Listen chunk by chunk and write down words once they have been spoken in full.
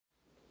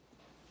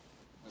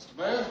Mr.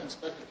 Mayor,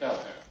 Inspector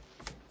Callahan.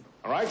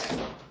 All right.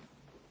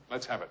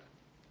 Let's have it.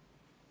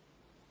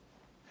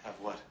 Have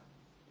what?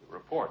 The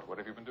report. What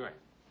have you been doing?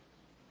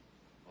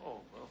 Oh,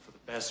 well, for the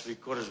past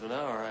 3/4 of an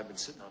hour, I've been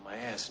sitting on my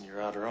ass in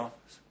your outer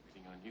office,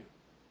 waiting on you.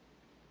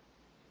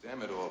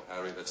 Damn it all,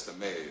 Harry, that's the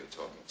mayor you're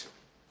talking to.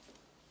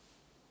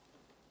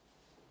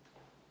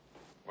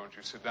 Won't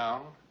you sit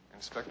down,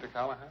 Inspector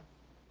Callahan?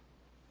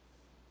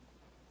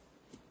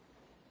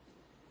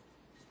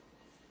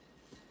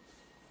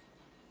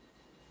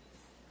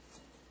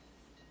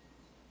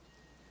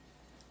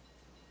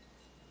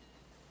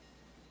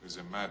 There's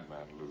a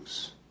madman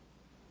loose.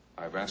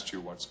 I've asked you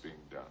what's being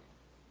done.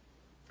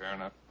 Fair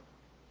enough?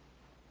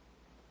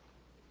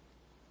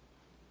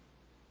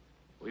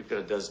 We've got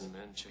a dozen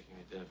men checking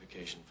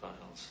identification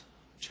files,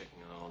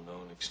 checking on all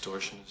known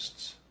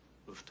extortionists,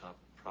 rooftop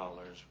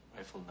prowlers,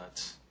 rifle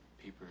nuts,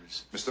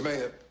 peepers. Mr.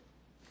 Mayor,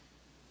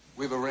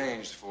 we've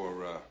arranged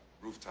for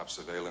rooftop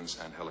surveillance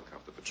and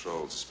helicopter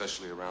patrols,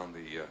 especially around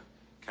the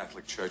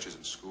Catholic churches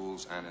and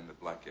schools and in the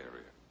black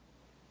area.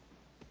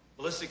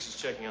 Ballistics is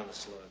checking on the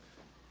slug.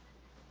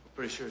 We're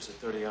pretty sure it's a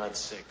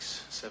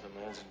 30-06. 7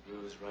 lands and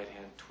grooves,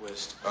 right-hand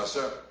twist.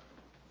 Sir,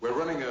 we're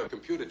running a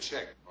computer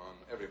check on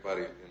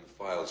everybody in the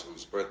files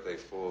whose birthday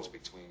falls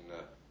between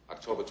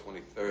October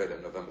 23rd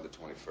and November the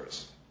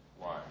 21st.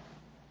 Why?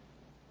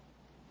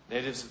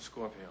 Natives of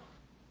Scorpio.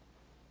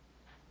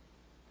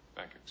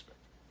 Thank you, Inspector.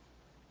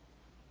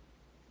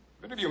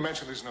 Did any of you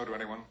mention this note to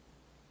anyone?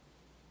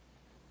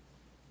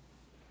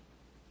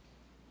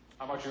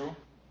 How about you?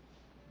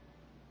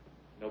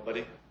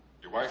 Nobody?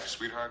 Your wife,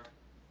 sweetheart?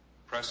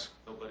 Press?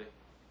 Nobody.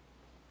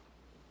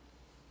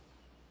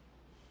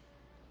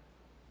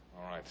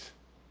 All right.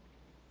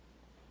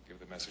 Give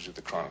the message to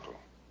the Chronicle.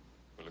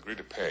 We'll agree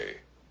to pay.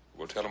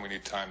 We'll tell them we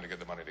need time to get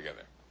the money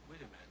together.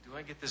 Wait a minute. Do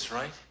I get this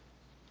right?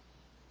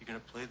 You're gonna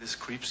play this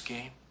creeps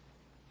game?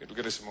 It'll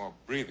get us some more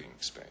breathing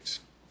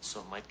space. So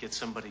it might get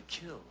somebody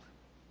killed.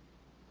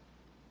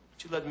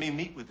 But you let me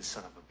meet with the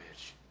son of a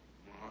bitch.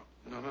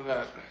 None of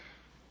that.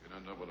 You'd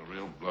end up with a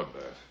real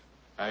bloodbath.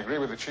 I agree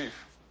with the chief.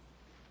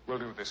 We'll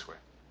do it this way,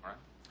 all right?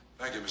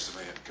 Thank you, Mr.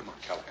 Mayor. Come on,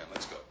 Callahan,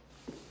 let's go.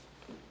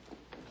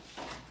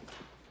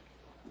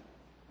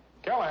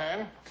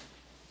 Callahan!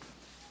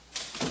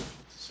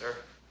 Sir?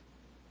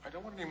 I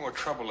don't want any more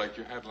trouble like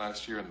you had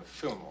last year in the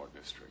Fillmore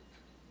district.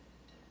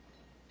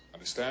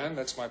 Understand?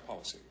 That's my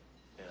policy.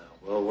 Yeah,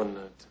 well, when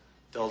an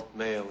adult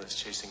male is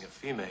chasing a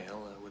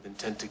female with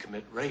intent to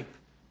commit rape,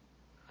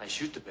 I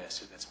shoot the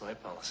bastard. That's my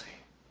policy.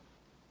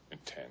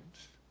 Intent?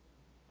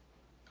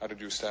 How did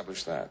you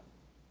establish that?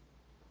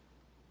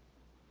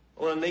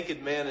 Well, a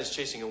naked man is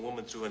chasing a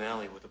woman through an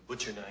alley with a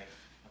butcher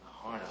knife and a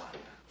heart on.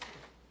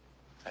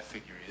 I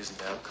figure he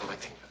isn't out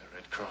collecting for the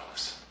Red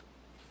Cross.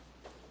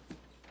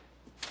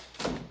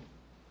 I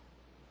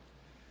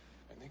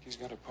think he's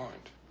got a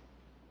point.